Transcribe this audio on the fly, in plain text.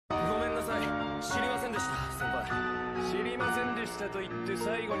りませんでしたと言って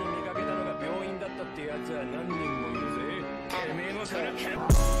最後に見かけたのが病院だったってやつは何人もいるぜ。てめえもそれけ。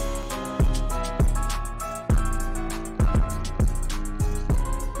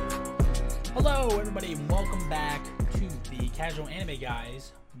Hello, everybody, and welcome back to the Casual Anime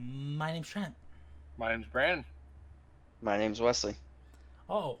Guys. My name's Trent. My name's Brandon. My name's Wesley.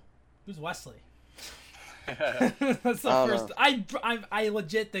 Oh, who's Wesley? That's the first. I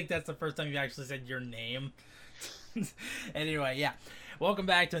legit think that's the first time you actually said your name. Anyway, yeah. Welcome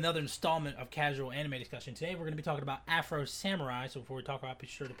back to another installment of Casual Anime Discussion. Today we're going to be talking about Afro Samurai. So before we talk about it, be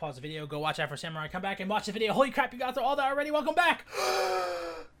sure to pause the video, go watch Afro Samurai, come back and watch the video. Holy crap, you got through all that already. Welcome back.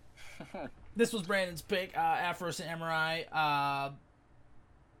 This was Brandon's pick, Afro Samurai.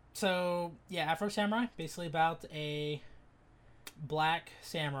 So, yeah, Afro Samurai, basically about a black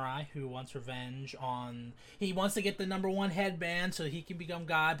samurai who wants revenge on... He wants to get the #1 headband so he can become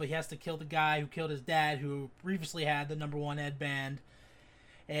God, but he has to kill the guy who killed his dad, who previously had the #1 headband.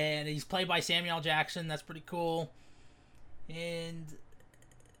 And he's played by Samuel Jackson. That's pretty cool. And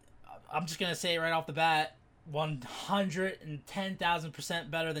I'm just going to say right off the bat,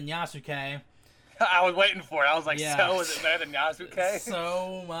 110,000% better than Yasuke. I was waiting for it. I was like, Yeah. So is it better than Yasuke?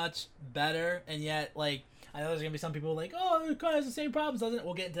 So much better, and yet, like, I know there's gonna be some people like, oh, it kind of has the same problems, doesn't it?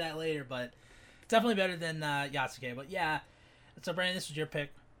 We'll get into that later, but it's definitely better than Yasuke. But yeah, so Brandon, this was your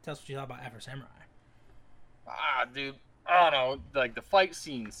pick. Tell us what you thought about Afro Samurai. Dude, I don't know. Like, the fight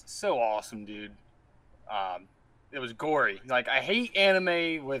scenes, so awesome, dude. It was gory. Like, I hate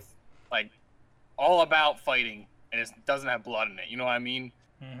anime with, like, all about fighting, and it doesn't have blood in it. You know what I mean?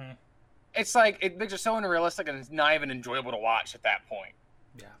 Mm-hmm. It's like, it makes it so unrealistic, and it's not even enjoyable to watch at that point.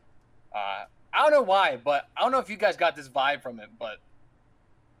 Yeah. I don't know why, but I don't know if you guys got this vibe from it, but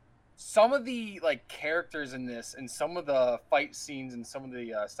some of the, like, characters in this and some of the fight scenes and some of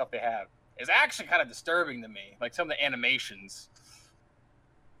the stuff they have is actually kind of disturbing to me. Like, some of the animations.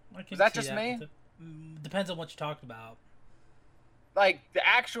 Is that just me? Depends on what you're talking about. Like, the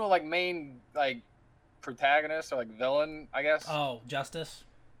actual, like, main, like, protagonist or, like, villain, I guess. Oh, Justice?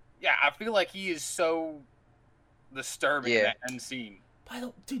 Yeah, I feel like he is so disturbing in that end scene.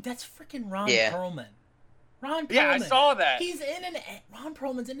 Dude, that's freaking Ron Yeah. Perlman. Ron Perlman. Yeah, I saw that. He's in Ron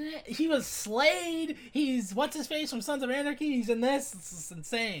Perlman's in it. He was Slade. He's what's his face from Sons of Anarchy. He's in this. This is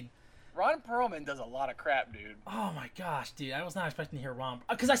insane. Ron Perlman does a lot of crap, dude. Oh my gosh, dude! I was not expecting to hear Ron,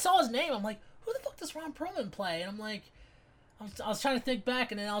 because I saw his name. I'm like, who the fuck does Ron Perlman play? And I'm like, I was trying to think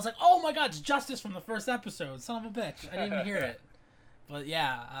back, and then I was like, oh my god, it's Justice from the first episode. Son of a bitch! I didn't even hear it. But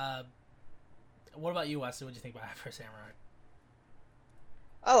yeah, what about you, Wesley? What did you think about Afro Samurai?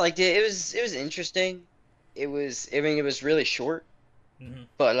 I liked it. It was interesting. It was really short. Mm-hmm.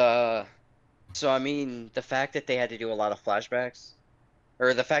 But so I mean, the fact that they had to do a lot of flashbacks,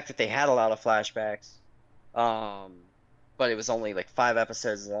 or the fact that they had a lot of flashbacks, but it was only like 5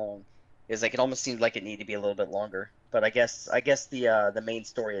 episodes long, is like it almost seemed like it needed to be a little bit longer. But I guess the main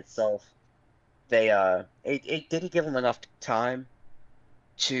story itself, they it didn't give them enough time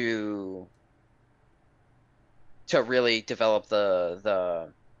to really develop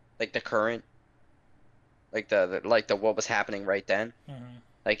the current, like the what was happening right then,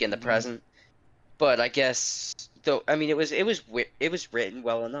 like in the present. But I guess though, I mean, it was written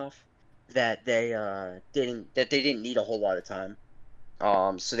well enough that they didn't need a whole lot of time.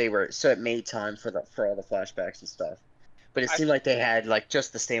 So it made time for all the flashbacks and stuff. But it seemed like they had like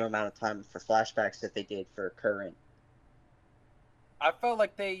just the same amount of time for flashbacks that they did for current. I felt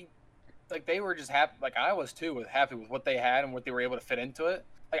like they were just happy, like I was too, happy with what they had and what they were able to fit into it.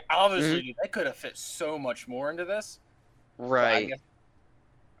 Like, obviously, they could have fit so much more into this. Right.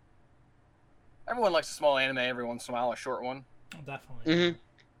 Everyone likes a small anime every once in a while, a short one. Oh, definitely. Mm-hmm.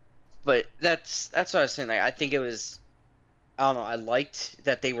 But that's what I was saying. Like, I think it was, I don't know. I liked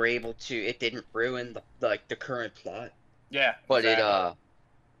that they were able to. It didn't ruin the current plot. Yeah. But exactly.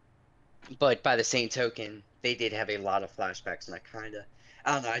 but by the same token, they did have a lot of flashbacks, and I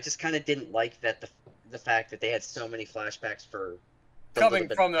don't know. I just kind of didn't like that the fact that they had so many flashbacks for. Coming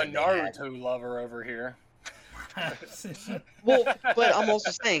from the Naruto lover over here. Well, but I'm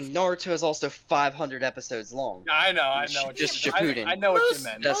also saying Naruto is also 500 episodes long. I know. Just Shippuden. I know what you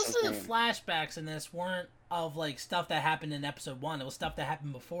meant. Most of the flashbacks in this weren't of like stuff that happened in episode 1. It was stuff that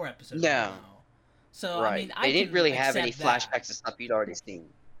happened before episode 1. No. So right. I mean, they didn't really have any accept flashbacks of stuff you'd already seen.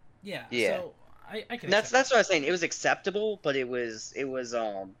 Yeah. Yeah. So I can. And that's what I was saying. It was acceptable, but it was just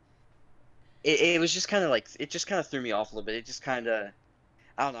kind of like, it just kind of threw me off a little bit. It just kind of,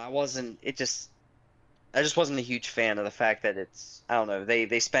 I don't know. I just wasn't a huge fan of the fact that it's, I don't know,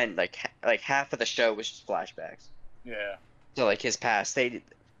 they spent like half of the show was just flashbacks. Yeah. So like his past,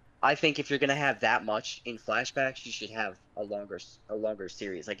 I think if you're gonna have that much in flashbacks, you should have a longer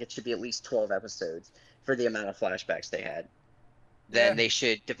series. Like it should be at least 12 episodes for the amount of flashbacks they had. Then they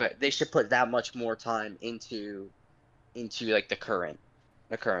should put that much more time into like the current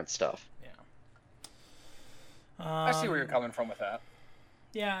stuff. I see where you're coming from with that.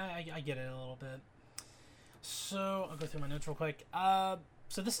 Yeah, I get it a little bit. So I'll go through my notes real quick.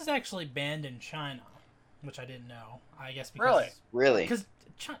 So this is actually banned in China, which I didn't know. I guess because Really? Because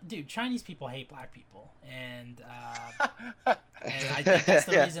dude, Chinese people hate black people, and I think that's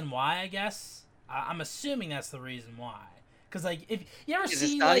the reason why. I guess I'm assuming that's the reason why. Because like, if you ever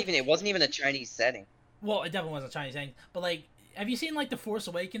see, it wasn't even a Chinese setting. Well, it definitely wasn't a Chinese thing, but like, have you seen like the Force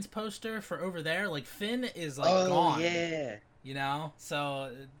Awakens poster for over there? Like Finn is like gone. Yeah. You know,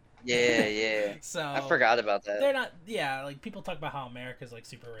 so. Yeah. So I forgot about that. They're not. Yeah, like people talk about how America's like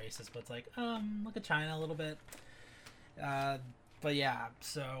super racist, but it's like, look at China a little bit. But yeah,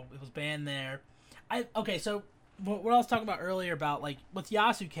 so it was banned there. So what I was talking about earlier about like with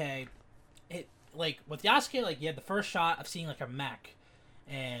Yasuke, with Yasuke, like you had the first shot of seeing like a mech,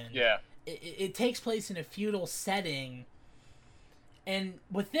 and it takes place in a feudal setting. And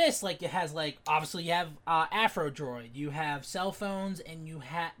with this, like, it has, like, obviously you have Afro Droid, you have cell phones, and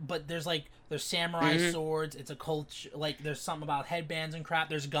but there's samurai swords, it's a culture, like, there's something about headbands and crap,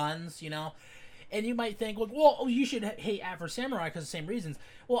 there's guns, you know? And you might think, like, well, you should hate Afro Samurai because of the same reasons.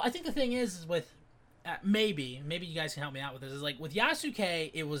 Well, I think the thing is with, maybe you guys can help me out with this, is, like, with Yasuke,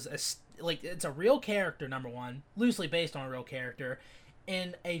 it was, it's a real character, number one, loosely based on a real character,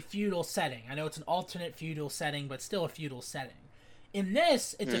 in a feudal setting. I know it's an alternate feudal setting, but still a feudal setting. In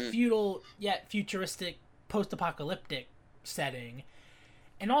this, it's a feudal yet futuristic, post-apocalyptic setting,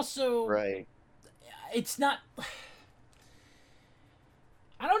 and also, it's not.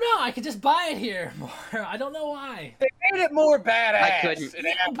 I don't know. I could just buy it here more. I don't know why. They made it more badass.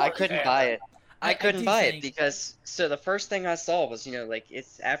 I couldn't buy it. I couldn't buy it because the first thing I saw was like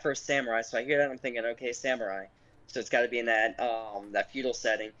it's Afro Samurai, so I hear that I'm thinking okay samurai, so it's got to be in that that feudal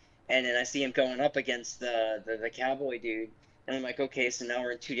setting, and then I see him going up against the cowboy dude. And I'm like, okay, so now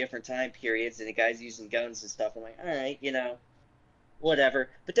we're in two different time periods, and the guy's using guns and stuff. I'm like, all right, whatever.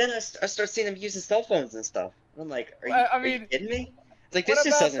 But then I start seeing them using cell phones and stuff. And I'm like, are you kidding me? It's like, this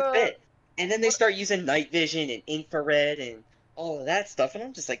just doesn't fit. And then they start using night vision and infrared and all of that stuff, and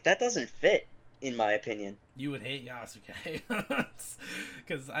I'm just like, that doesn't fit, in my opinion. You would hate Yasuke.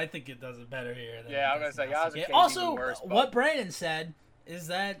 Because I think it does it better here. I'm going to say Yasuke. Also, worse, but... what Brandon said is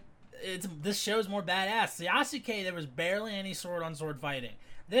that this show's more badass. The Yasuke, there was barely any sword-on-sword fighting.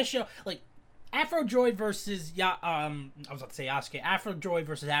 This show, like, Afro Droid versus I was about to say Yasuke. Afro Droid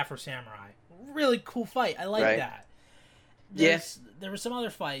versus Afro Samurai. Really cool fight. I like that. Yes. There were some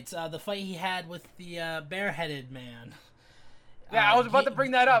other fights. The fight he had with the bare-headed man. Yeah, I was about to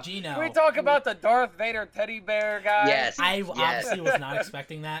bring that up. Gino. Can we talk about the Darth Vader teddy bear guy? Yes. I obviously was not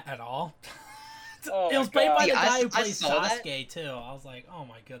expecting that at all. It was played by the guy who plays Sasuke, too. I was like, oh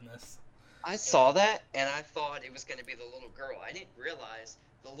my goodness. I saw that, and I thought it was going to be the little girl. I didn't realize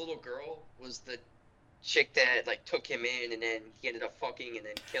the little girl was the chick that, like, took him in, and then he ended up fucking and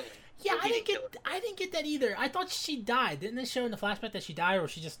then killing. Yeah, I didn't get that either. I thought she died. Didn't they show in the flashback that she died, or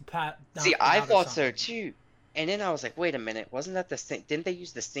she just See, I thought so, too. And then I was like, wait a minute, wasn't that the same? Didn't they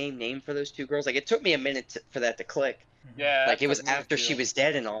use the same name for those two girls? Like, it took me a minute for that to click. Yeah. Like, it was after she was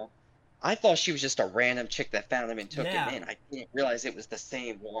dead and all. I thought she was just a random chick that found him and took him in. I didn't realize it was the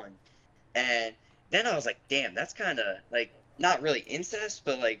same one. And then I was like, damn, that's kind of, like, not really incest,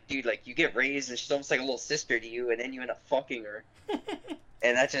 but, like, dude, like, you get raised and she's almost like a little sister to you, and then you end up fucking her.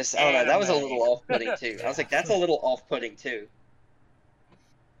 And that just, I don't know, that was a little off-putting, too. I was like, that's a little off-putting, too.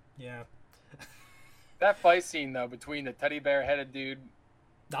 Yeah. That fight scene, though, between the teddy bear-headed dude.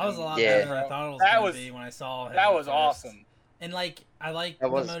 That was a lot better than I thought it was going to be when I saw him. That was awesome. And like I like the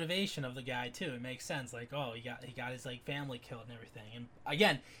motivation of the guy too. It makes sense. Like, oh, he got his like family killed and everything. And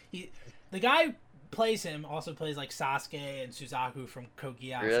again, the guy who plays him also plays like Sasuke and Suzaku from Code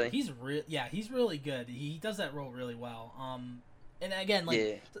Geass. Really? He's really good. He does that role really well. And again,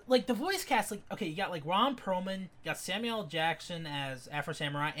 like the voice cast, like okay, you got like Ron Perlman, you got Samuel L. Jackson as Afro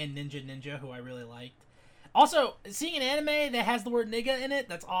Samurai and Ninja, who I really liked. Also, seeing an anime that has the word nigga in it,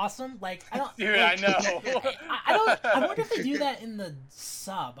 that's awesome. Like, I don't... Dude, I know. I wonder if they do that in the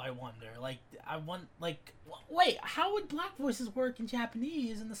sub, I wonder. Like, wait, how would black voices work in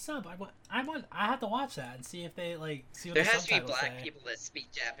Japanese in the sub? I have to watch that and see if they, like, see what the subtitles say. There has to be black people that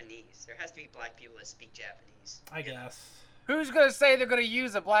speak Japanese. There has to be black people that speak Japanese. I guess. Who's gonna say they're gonna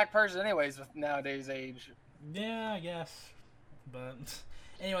use a black person anyways with nowadays age? Yeah, I guess. But,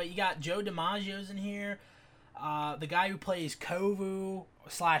 anyway, you got Joe DiMaggio's in here. The guy who plays Kovu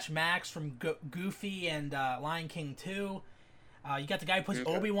 / Max from Goofy and Lion King 2. You got the guy who plays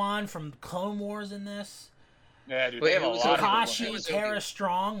Obi-Wan from Clone Wars in this. Yeah, dude. Wait, They have a who was lot of Kakashi, people. Tara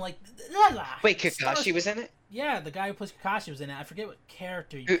Strong, like. Wait, Kakashi was in it? Yeah, the guy who plays Kakashi was in it. I forget what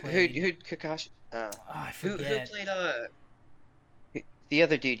character he Who played. Kakashi? Oh, I Who forget. played the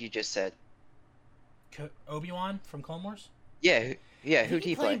other dude you just said? Obi-Wan from Clone Wars? Yeah, who'd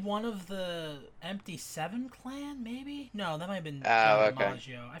he play? played one of the Empty Seven clan, maybe? No, that might have been Oh, John okay.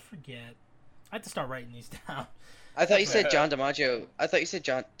 DiMaggio. I forget. I have to start writing these down. I thought you said John DiMaggio. I thought you said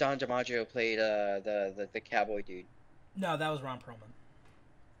Don DiMaggio played the cowboy dude. No, that was Ron Perlman.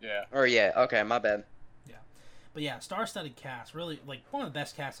 Yeah. Or yeah, okay, my bad. But yeah, star-studded cast. Really, like, one of the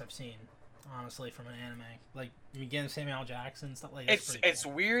best casts I've seen, honestly, from an anime. Like, you get Samuel L. Jackson, stuff like that. It's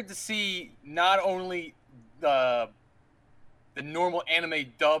weird to see not only the normal anime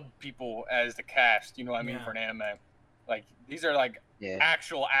dub people as the cast, you know what I mean, Yeah. for an anime. Like, these are, like, Yeah.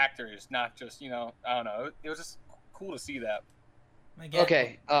 actual actors, not just, I don't know. It was just cool to see that. Again,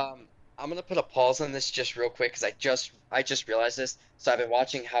 Okay, I'm gonna put a pause on this just real quick because I just realized this. So I've been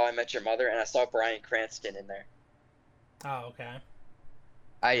watching How I Met Your Mother and I saw Bryan Cranston in there. Oh, okay.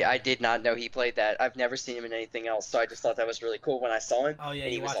 I did not know he played that. I've never seen him in anything else, so I just thought that was really cool when I saw him. Oh, yeah,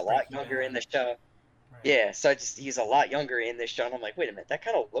 And he you was a watched lot Breaking younger Bad. in the show. Right. Yeah, so he's a lot younger in this show, and I'm like, wait a minute, that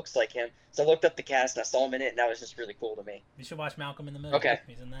kind of looks like him. So I looked up the cast and I saw him in it, and that was just really cool to me. You should watch Malcolm in the Middle. Okay.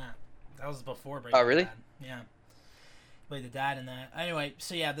 He's in that. That was before Breaking Oh, really? Bad. Yeah. Played the dad in that. Anyway,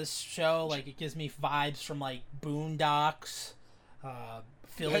 so yeah, this show, like, it gives me vibes from, like, Boondocks,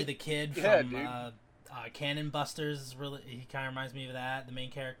 Philly the Kid Yeah, from dude. Cannon Busters. Is really, he kind of reminds me of that, the main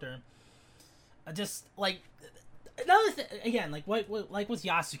character. Just, like, another thing, again, like, what was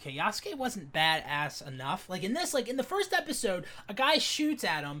Yasuke? Yasuke wasn't badass enough. Like, in this, like, in the first episode, a guy shoots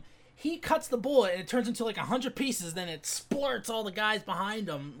at him, he cuts the bullet, and it turns into, like, 100 pieces, then it splurts all the guys behind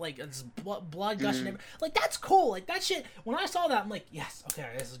him, like, it's blood gushing everywhere. Like, that's cool. Like, that shit, when I saw that, I'm like, yes, okay,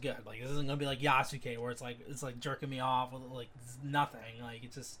 this is good. Like, this isn't gonna be like Yasuke, where it's like jerking me off with, like, nothing. Like,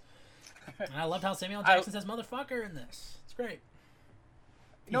 it's just... And I loved how Samuel L. Jackson says motherfucker in this. It's great.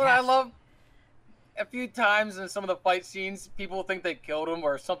 You know what I love? A few times in some of the fight scenes, people think they killed him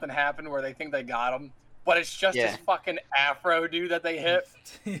or something happened where they think they got him, but it's just Yeah. this fucking afro dude that they hit,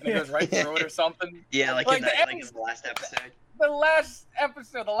 and it goes right through it or something. Yeah, like, Like in, the like in the last episode. The last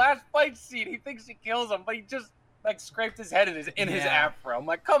episode, the last fight scene, he thinks he kills him, but he just, like, scraped his head in his Yeah. afro. I'm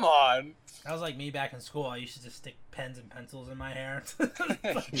like, come on. That was like me back in school. I used to just stick pens and pencils in my hair.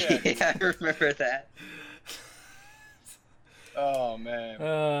 Yeah, I remember that. Oh, man.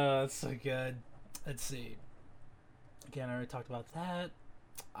 That's so good. Let's see. Again, I already talked about that.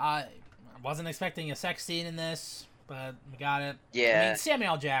 I wasn't expecting a sex scene in this, but we got it. I Yeah. mean,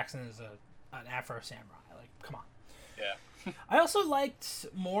 Samuel L. Jackson is an Afro samurai. Like, come on. Yeah. I also liked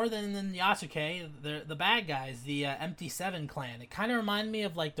more than Yasuke, the bad guys, the Empty Seven clan. It kind of reminded me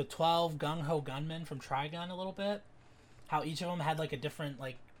of like the 12 Gung Ho Gunmen from Trigun a little bit. How each of them had like a different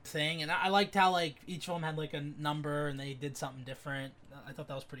like thing, and I liked how like each of them had like a number and they did something different. I thought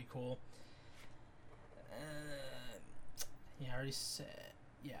that was pretty cool. Yeah, I already said.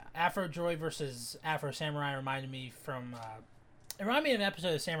 Yeah, Afro Droid versus Afro Samurai reminded me from. It reminded me of an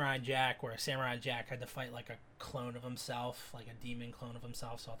episode of Samurai Jack where Samurai Jack had to fight like a clone of himself, like a demon clone of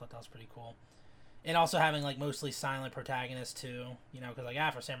himself. So I thought that was pretty cool. And also having like mostly silent protagonists too, you know, because like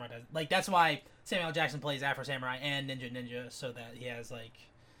Afro Samurai does, like that's why Samuel L. Jackson plays Afro Samurai and Ninja, so that he has like,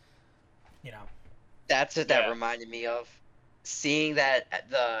 you know. That's what that Yeah. reminded me of. Seeing that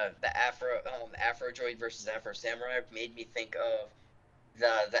the Afro Droid versus Afro Samurai made me think of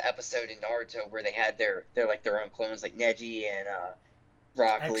the episode in Naruto where they had their own clones like Neji and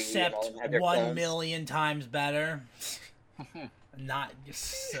Rock Lee and Except all of them had their 1,000,000 times better. Not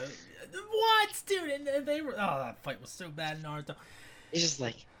so. What, dude? And they were. Oh, that fight was so bad in Naruto. It's just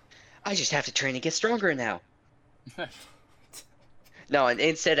like, I just have to train and get stronger now. No, and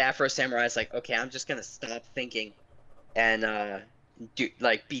instead Afro Samurai is like, okay, I'm just gonna stop thinking, and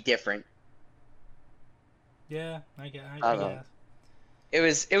be different. Yeah, I guess. I don't know. It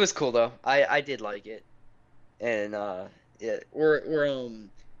was cool though. I did like it, and yeah, we're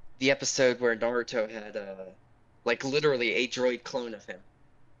the episode where Naruto had like literally a droid clone of him.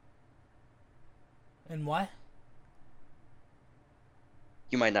 And what?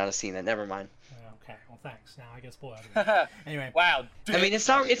 You might not have seen that. Never mind. Okay, well, thanks. Now I get spoiled. Wow, Anyway, dude. I mean, it's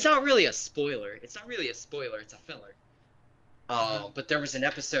not really a spoiler. It's not really a spoiler. It's a filler. But there was an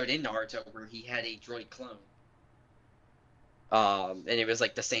episode in Naruto where he had a droid clone. And it was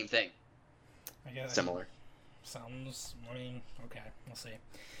like the same thing, I guess similar. sounds. I mean, okay, we'll see.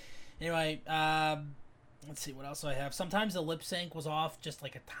 Anyway, let's see what else I have. Sometimes the lip sync was off just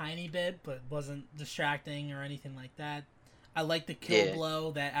like a tiny bit, but wasn't distracting or anything like that. I like the kill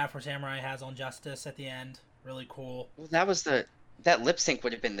blow that Afro Samurai has on Justice at the end. Really cool. Well, that lip sync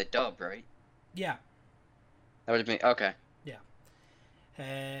would have been the dub, right? Yeah. That would have been okay. Yeah.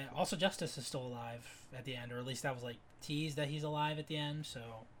 Also, Justice is still alive at the end, or at least that was like teased that he's alive at the end. So,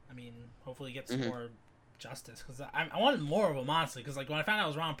 I mean, hopefully he gets more Justice, because I wanted more of him, honestly. Because like when I found out it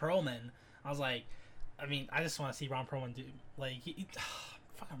was Ron Perlman, I was like, I mean, I just want to see Ron Perlman do like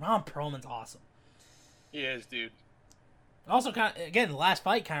fucking Ron Perlman's awesome. He is, dude. Also, kind of, again, the last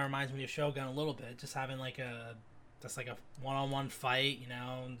fight kind of reminds me of Shogun a little bit, just having like a one-on-one fight, you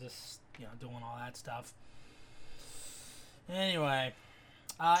know, and just doing all that stuff. Anyway,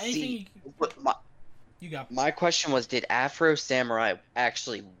 anything you got? My question was, did Afro Samurai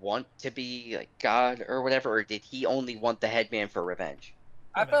actually want to be like God or whatever, or did he only want the headband for revenge?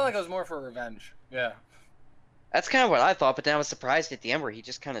 I felt like it was more for revenge. Yeah. That's kind of what I thought, but then I was surprised at the end where he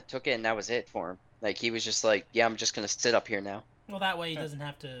just kind of took it and that was it for him. Like, he was just like, yeah, I'm just going to sit up here now. Well, that way he doesn't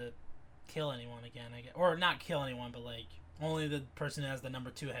have to kill anyone again, I guess. Or not kill anyone, but, like, only the person who has the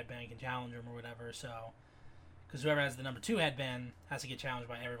number 2 headband can challenge him or whatever, so... Because whoever has the number 2 headband has to get challenged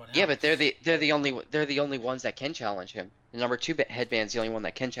by everyone else. Yeah, but they're the only ones that can challenge him. The number 2 headband's the only one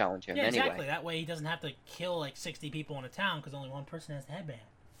that can challenge him anyway. Exactly. That way he doesn't have to kill, like, 60 people in a town because only one person has the headband.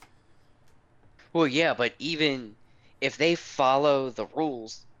 Well, yeah, but even if they follow the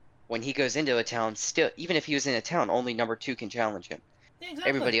rules... When he goes into a town, still, even if he was in a town, only number 2 can challenge him. Yeah, exactly.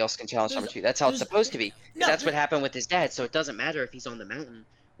 Everybody else can challenge number 2. That's how it's supposed to be. That's what happened with his dad. So it doesn't matter if he's on the mountain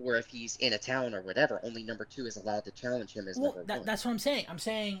or if he's in a town or whatever. Only number 2 is allowed to challenge him as number 1. That's what I'm saying. I'm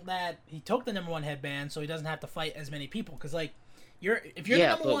saying that he took the number 1 headband so he doesn't have to fight as many people. Because like, if you're the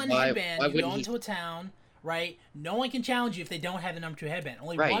number 1 headband, you go into a town, right? No one can challenge you if they don't have the number 2 headband.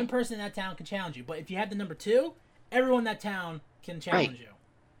 Only one person in that town can challenge you. But if you have the number 2, everyone in that town can challenge you.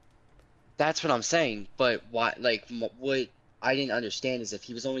 That's what I'm saying, but why? Like, what I didn't understand is if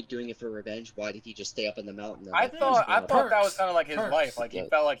he was only doing it for revenge, why did he just stay up in the mountain? I thought that was kind of like his life. Like, he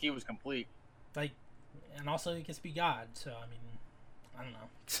felt like he was complete. Like, and also he gets to be God. So I mean, I don't know.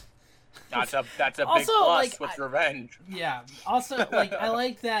 That's a also, big plus like, with revenge. Yeah. Also, like, I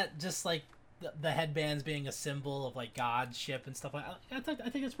like that. Just like the headbands being a symbol of like godship and stuff like that. I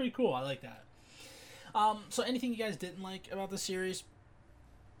think it's pretty cool. I like that. So anything you guys didn't like about the series?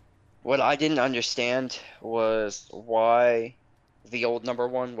 What I didn't understand was why the old number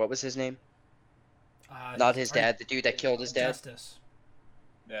 1, what was his name? Not his dad, the dude that killed his dad. Justice.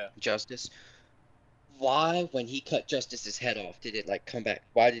 Yeah. Justice. Why, when he cut Justice's head off, did it like come back?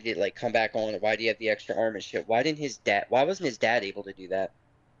 Why did it like come back on? Why did he have the extra arm and shit? Why wasn't his dad able to do that?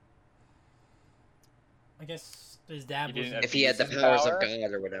 I guess his dad was. If he had the powers of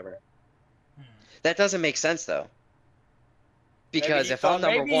God or whatever. That doesn't make sense though. Because if I'm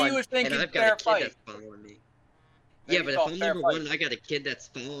number 1 and I've got a kid that's following me. Yeah, but if I'm number 1 and I got a kid that's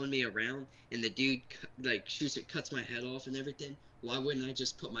following me around and the dude like cuts my head off and everything, why wouldn't I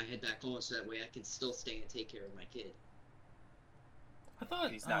just put my head back on so that way I can still stay and take care of my kid? I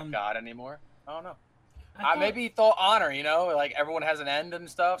thought he's not God anymore. I don't know. Maybe he thought honor, like everyone has an end and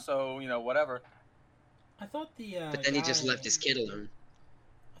stuff, so whatever. I thought the. But then he just left his kid alone.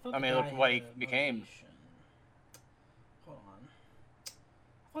 I mean, look what he became. Hold on.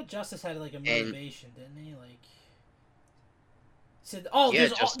 I thought Justice had like a motivation, didn't he? Like, said, "Oh, yeah,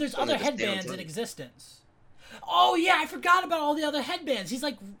 there's other headbands in existence." Oh yeah, I forgot about all the other headbands. He's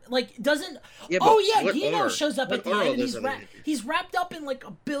like doesn't. Yeah, Gino shows up at the end, and he's wrapped up in like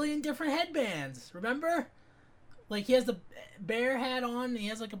a billion different headbands. Remember? Like he has the bear hat on, and he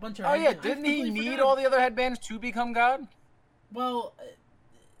has like a bunch of. Oh yeah, didn't he need all the other headbands to become God? Well.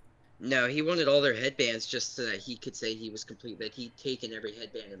 No, he wanted all their headbands just so that he could say he was complete, that he'd taken every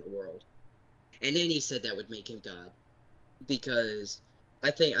headband in the world. And then he said that would make him God. Because I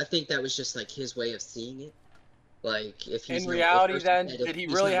think that was just like his way of seeing it. Like if he's in reality then, did he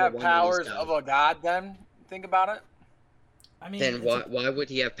really have powers of a God then? Think about it. I mean, then why would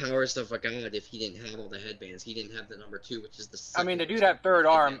he have powers of a God if he didn't have all the headbands? He didn't have the number 2, which is the second. I mean, the dude had third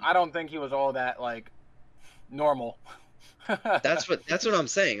arm. I don't think he was all that like normal. That's what I'm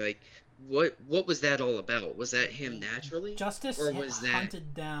saying. Like, what was that all about? Was that him naturally? Justice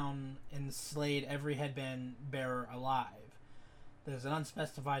hunted down and slayed every headband bearer alive. There's an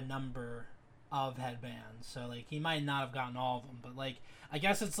unspecified number of headbands, so like he might not have gotten all of them, but like I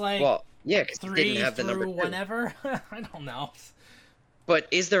guess it's like 3 have the number 2. Whenever. I don't know. But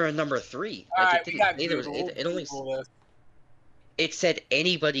is there a number 3? Like, it only. It said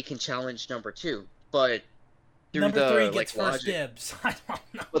anybody can challenge number 2, but through Number the 3 like gets first logic. dibs. I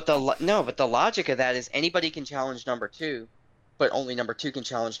don't know. But the logic of that is anybody can challenge number 2, but only number 2 can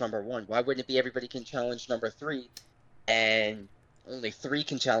challenge number 1. Why wouldn't it be everybody can challenge number 3, and only 3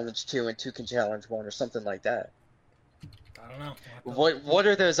 can challenge 2 and 2 can challenge 1 or something like that? I don't know. What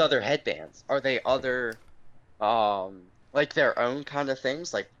are those other headbands? Are they other, like their own kind of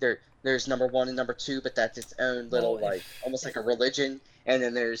things? Like there's number 1 and number 2, but that's its own little Well, like almost like a religion, and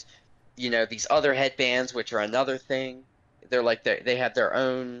then there's these other headbands which are another thing. They're like they have their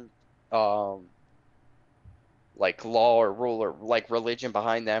own like law or rule or like religion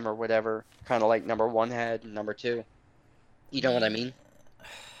behind them or whatever, kind of like number 1 had and number 2. You know what I mean? I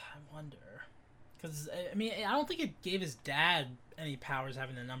wonder. Because, I mean, I don't think it gave his dad any powers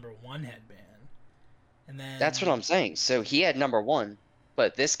having the number 1 headband. And then... That's what I'm saying. So he had number 1,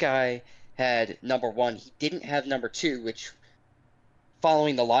 but this guy had number 1. He didn't have number 2, which,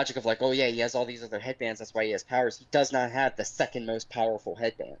 following the logic of like, oh yeah, he has all these other headbands, that's why he has powers, he does not have the second most powerful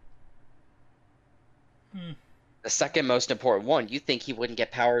headband. The second most important one. You think he wouldn't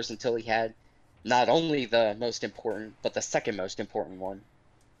get powers until he had not only the most important, but the second most important one.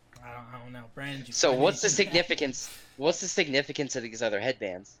 I don't know. Brandon, So what's the significance? What's the significance of these other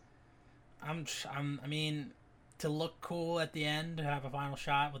headbands? I mean, to look cool at the end, to have a final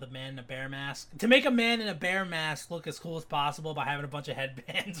shot with a man in a bear mask. To make a man in a bear mask look as cool as possible by having a bunch of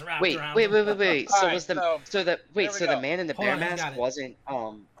headbands wrapped around him. Wait. So Alright, was the man in the Hold bear on, he's mask got it. wasn't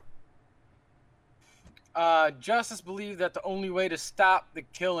Justice believed that the only way to stop the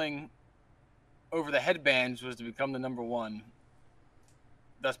killing over the headbands was to become the number 1,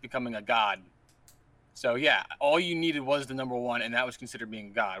 thus becoming a god. So yeah, all you needed was the number 1, and that was considered being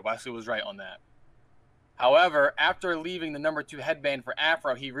a god. Wesley was right on that. However, after leaving the number 2 headband for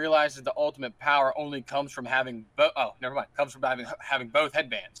Afro, he realizes the ultimate power only comes from having comes from having both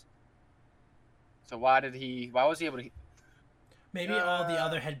headbands. So why was he able to? Maybe all the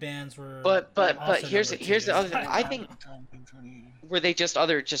other headbands were. But also here's number the 2s. other thing. I think were they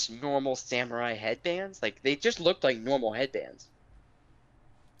just normal samurai headbands? Like they just looked like normal headbands.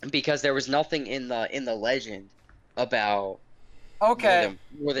 Because there was nothing in the legend about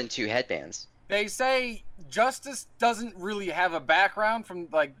more than 2 headbands. They say Justice doesn't really have a background from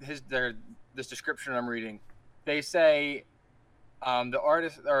like this description I'm reading. They say the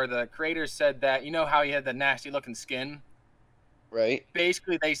artist or the creator said that how he had the nasty looking skin. Right.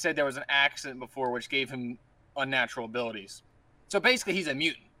 Basically, they said there was an accident before which gave him unnatural abilities. So basically, he's a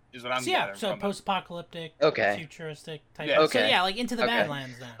mutant, is what I'm gathering from it. Post-apocalyptic, futuristic type. Yeah. So yeah, like Into the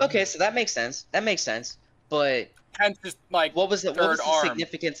Badlands then. Okay, so that makes sense. But Hence, just like what was the arm.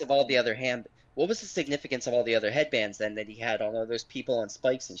 significance of all the other What was the significance of all the other headbands then that he had on all those people on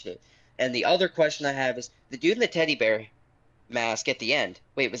spikes and shit? And the other question I have is the dude in the teddy bear mask at the end.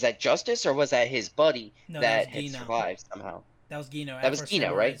 Wait, was that Justice or was that his buddy that had Gino. survived somehow? That was Gino. That was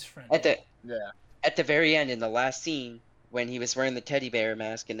Gino, right? Friend. At the very end in the last scene when he was wearing the teddy bear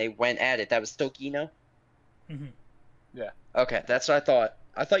mask and they went at it, that was still Gino? Mm-hmm. Yeah. Okay, that's what I thought.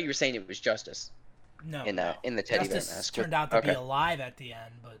 I thought you were saying it was Justice. No. In the teddy bear Justice mask. turned out to be alive at the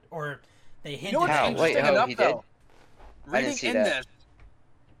end, or they hinted. You know what's How? interesting Wait, enough, he did? though? I didn't Reading see in that. this,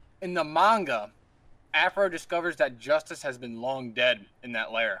 in the manga, Afro discovers that Justice has been long dead in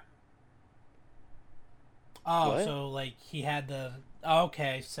that lair. Oh, What? so like he had the. Oh,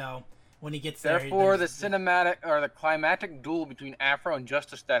 okay, so when he gets there, Therefore, the there's cinematic or the climactic duel between Afro and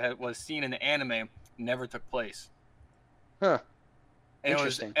Justice that was seen in the anime never took place. Huh. And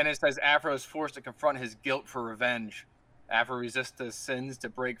Interesting. It says Afro is forced to confront his guilt for revenge. Afro resists his sins to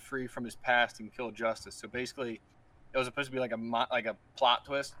break free from his past and kill Justice. So basically, it was supposed to be like a plot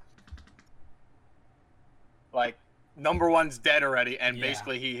twist. Like number 1's dead already, and Yeah.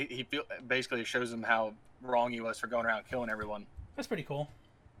 basically he basically shows him how wrong he was for going around killing everyone. That's pretty cool.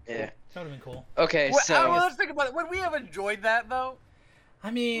 Yeah. That would have been cool. Okay, Well, so let's think about it. Would we have enjoyed that though? I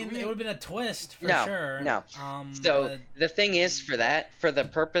mean, it would have been a twist for No, sure. no. So So the thing is, for the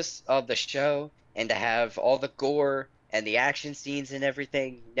purpose of the show, and to have all the gore and the action scenes and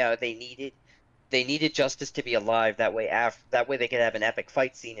everything, no, they needed Justice to be alive. That way, they could have an epic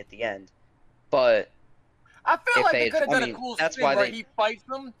fight scene at the end. But I feel If like they they had- could have I done a mean, cool that's thing why where they- he fights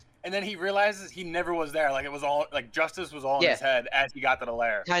them, and then he realizes he never was there. Like it was all like Justice was all in Yeah. his head as he got to the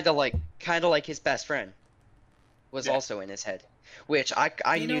lair. kind of like his best friend was Yeah. also in his head, which I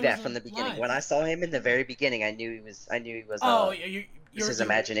Dino knew that was from the beginning. alive. When I saw him in the very beginning, I knew he was. Oh, Just you're his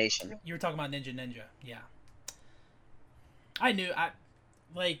imagination. You were talking about Ninja, yeah.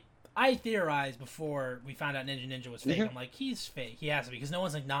 I theorized before we found out Ninja was fake. Mhm. I'm like, he's fake. He has to be because no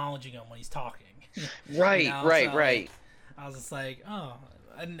one's acknowledging him when he's talking. Right, know, right, so, right. I was just like, oh,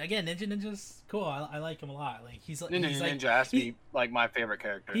 and again, Ninja's cool. I like him a lot. Like he's like Ninja has to be like my favorite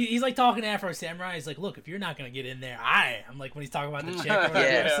character. He's like talking to Afro Samurai. He's like, look, if you're not gonna get in there, I am. Like when he's talking about the chick. Or whatever,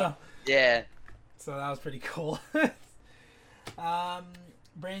 Yeah. So, Yeah. so that was pretty cool. Brand,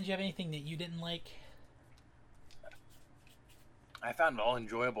 do you have anything that you didn't like? I found it all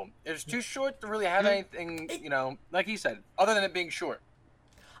enjoyable. It was too short to really have anything, like he said, other than it being short.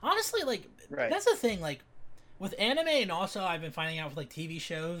 Honestly, like Right. that's the thing. Like with anime, and also I've been finding out with like TV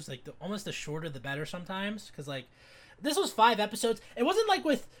shows, like almost the shorter the better sometimes. Because like this was 5 episodes. It wasn't like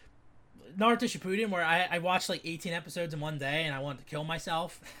with Naruto Shippuden where I watched like 18 episodes in one day and I wanted to kill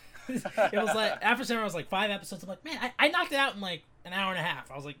myself. It was like after Samurai was like 5 episodes. I'm like, man, I knocked it out in like an hour and a half.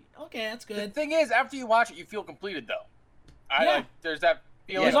 I was like, okay, that's The good. thing is, after you watch it, you feel completed, though. Yeah. There's that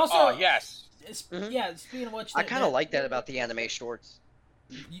feeling There's of, also- oh, yes. Yeah, speaking of which, I kind of like that about the anime shorts.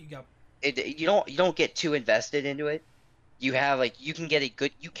 You go. You don't get too invested into it. You can get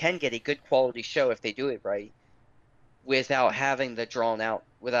a good quality show if they do it right, without having the drawn out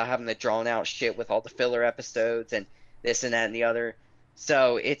shit with all the filler episodes and this and that and the other.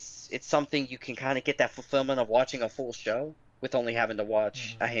 So it's something you can kind of get that fulfillment of watching a full show with only having to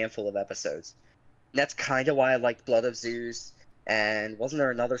watch a handful of episodes. And that's kind of why I liked Blood of Zeus. And wasn't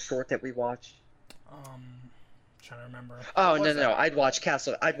there another short that we watched? Trying to remember. Oh What was no, that? I'd watch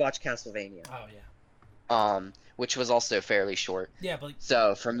Castlevania. Oh yeah. Which was also fairly short. Yeah, but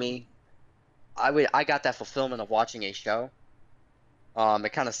So for me, I got that fulfillment of watching a show.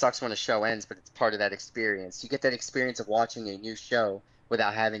 It kind of sucks when a show ends, but it's part of that experience. You get that experience of watching a new show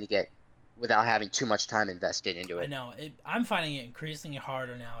without having too much time invested into I it. know I'm finding it increasingly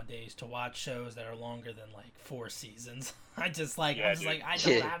harder nowadays to watch shows that are longer than like 4 seasons. I just like Yeah, I'm just dude. like I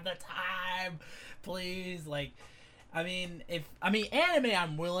don't have the time. Please, like, I mean anime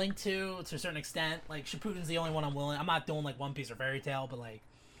I'm willing to a certain extent. Like Shippuden's the only one I'm willing. I'm not doing like One Piece or Fairy Tail, but like,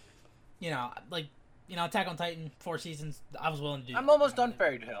 Attack on Titan 4 seasons. I was willing to do. I'm that. almost done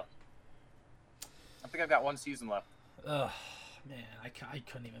Fairy Tail. I think I've got 1 season left. Ugh, man, I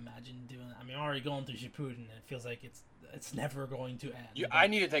couldn't even imagine doing that. I mean, already going through Shippuden, and it feels like it's never going to end. I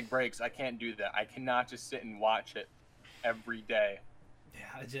need to take breaks. I can't do that. I cannot just sit and watch it every day.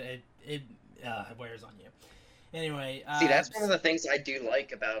 Yeah, it wears on you. Anyway, See, that's one of the things I do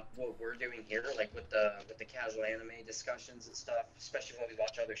like about what we're doing here, like with the casual anime discussions and stuff, especially when we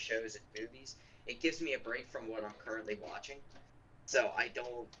watch other shows and movies. It gives me a break from what I'm currently watching, so I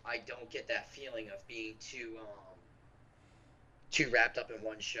don't get that feeling of being too wrapped up in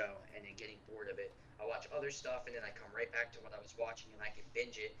one show and then getting bored of it. I watch other stuff and then I come right back to what I was watching and I can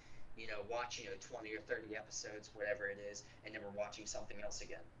binge it, watch 20 or 30 episodes, whatever it is, and then we're watching something else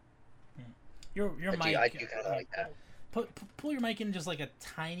again. your I mic. I do kind of like that. Pull your mic in just like a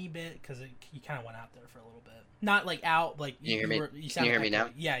tiny bit because you kind of went out there for a little bit. Not like out like Can you hear me? You Can you hear me now?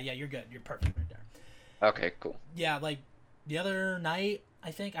 Yeah, you're good. You're perfect right there. Okay, cool. Yeah, like the other night, I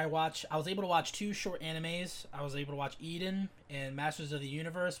think I was able to watch 2 short animes. I was able to watch Eden and Masters of the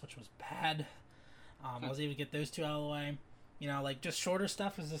Universe, which was bad. I was able to get those 2 out of the way. Like just shorter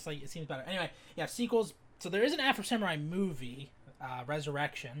stuff is just like it seems better. Anyway, yeah, sequels. So there is an Afro Samurai movie,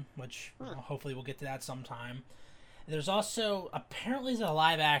 Resurrection, which hopefully we'll get to that sometime. There's also apparently there's a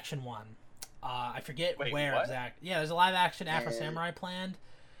live action one. I forget Wait, where what? exactly. Yeah, there's a live action Afro Samurai planned.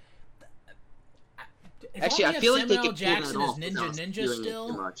 If Actually, only I feel if like they Samuel could pull Jackson that is off without Ninja doing it still.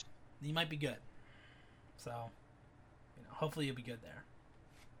 too much. You might be good. So, hopefully you'll be good there.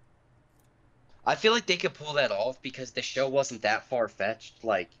 I feel like they could pull that off because the show wasn't that far fetched,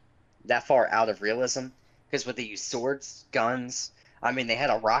 like that far out of realism. Because when they use swords, guns, I mean, they had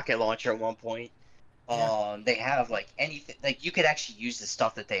a rocket launcher at one point. Yeah. They have like anything, like you could actually use the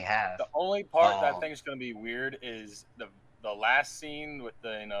stuff that they have. The only part that I think is going to be weird is the last scene with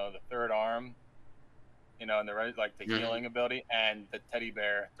the the third arm, and the healing ability, and the teddy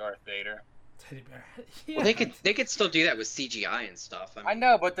bear Darth Vader. Teddy bear. Well, they could still do that with CGI and stuff. I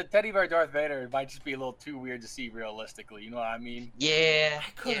know, but the teddy bear Darth Vader might just be a little too weird to see realistically. You know what I mean? Yeah,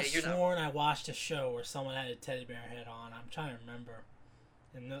 I could have you're not. sworn I watched a show where someone had a teddy bear head on. I'm trying to remember.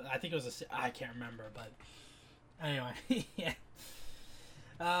 And I think it was I can't remember, but anyway, yeah.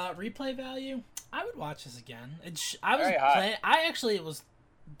 Replay value. I would watch this again. Very high. I actually was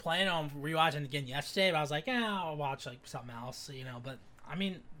planning on rewatching it again yesterday, but I was like, I'll watch like something else, But I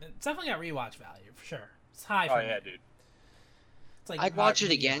mean, it's definitely got rewatch value for sure. It's high. Oh for yeah, me. dude. It's like I'd watch it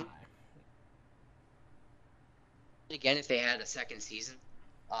really again. high. Again, if they had a second season.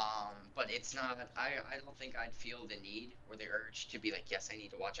 But it's not. I don't think I'd feel the need or the urge to be like, yes, I need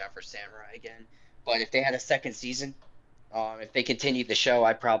to watch out for Samurai again. But if they had a second season, if they continued the show,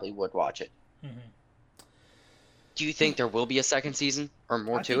 I probably would watch it. Mm-hmm. Do you think there will be a second season or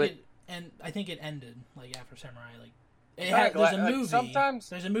more to it? And I think it ended like after Samurai. Like There's a movie. sometimes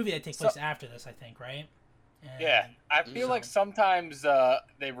There's a movie that takes place after this, I think, right? And yeah, I feel like sometimes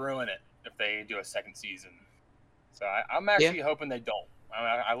they ruin it if they do a second season. So I'm actually hoping they don't.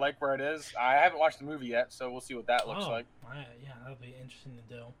 I like where it is. I haven't watched the movie yet, so we'll see what that looks like. Yeah, that'll be interesting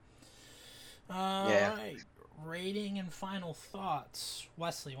to do. Yeah. All right, rating and final thoughts.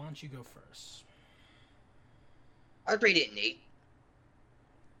 Wesley, why don't you go first? I'd rate it an 8.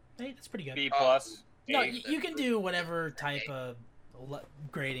 8, that's pretty good. B plus. No, you can do whatever type of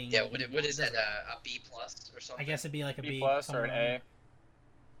grading. Yeah, what is that? A B plus or something? I guess it'd be like a B plus or an A.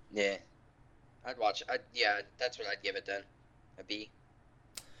 Yeah, I'd watch. Yeah, that's what I'd give it then. A B.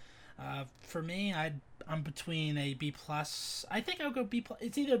 For me, I'm between a B plus. I think I'll go B plus.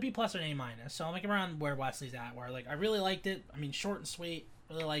 It's either a B plus or an A minus. So I'm like around where Wesley's at, where like I really liked it. I mean, short and sweet.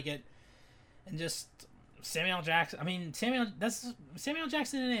 Really like it, and just Samuel Jackson. I mean, that's Samuel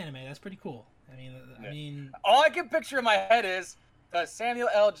Jackson in anime. That's pretty cool. I mean, all I can picture in my head is Samuel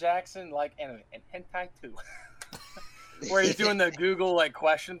L. Jackson like anime and hentai too, where he's doing the Google like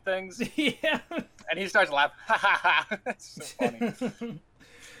question things. Yeah. And he starts laughing. Ha ha ha! That's so funny.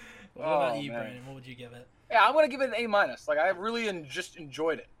 What about you, Brandon? What would you give it? Yeah, I'm gonna give it an A minus. Like I really just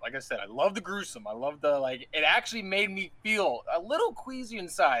enjoyed it. Like I said, I love the gruesome. I love the like. It actually made me feel a little queasy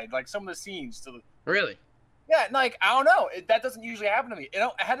inside. Like some of the scenes. Really? Yeah, like I don't know. That doesn't usually happen to me.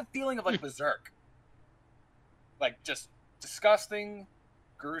 I had a feeling of like Berserk. Like just disgusting,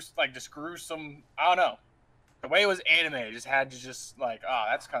 gruesome. I don't know. The way it was animated, just had to just like,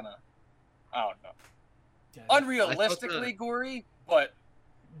 that's kind of, I don't know. Yeah, Unrealistically gory, but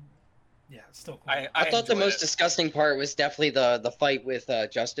yeah, it's still cool. I thought the most disgusting part was definitely the fight with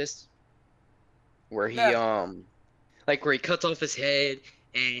Justice, where he like where he cuts off his head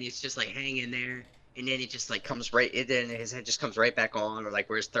and it's just like hanging there, and then it just like comes right, and then his head just comes right back on, or like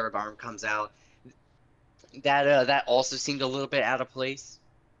where his third arm comes out. That also seemed a little bit out of place,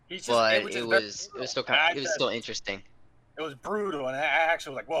 but it was still interesting. It was brutal, and I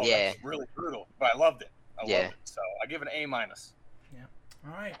actually was like, "Whoa, that's really brutal," but I loved it. I loved it, so I give it an A minus. Yeah.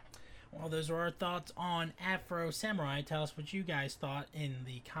 All right. Well, those are our thoughts on Afro Samurai. Tell us what you guys thought in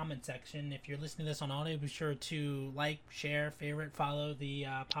the comment section. If you're listening to this on audio, be sure to like, share, favorite, follow the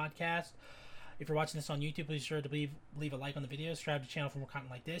podcast. If you're watching this on YouTube, be sure to leave a like on the video. Subscribe to the channel for more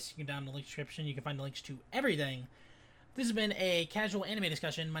content like this. You can download the link description. You can find the links to everything. This has been a casual anime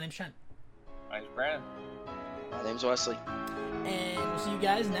discussion. My name's Trent. My name's Brandon. My name's Wesley. And we'll see you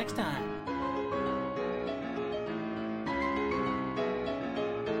guys next time.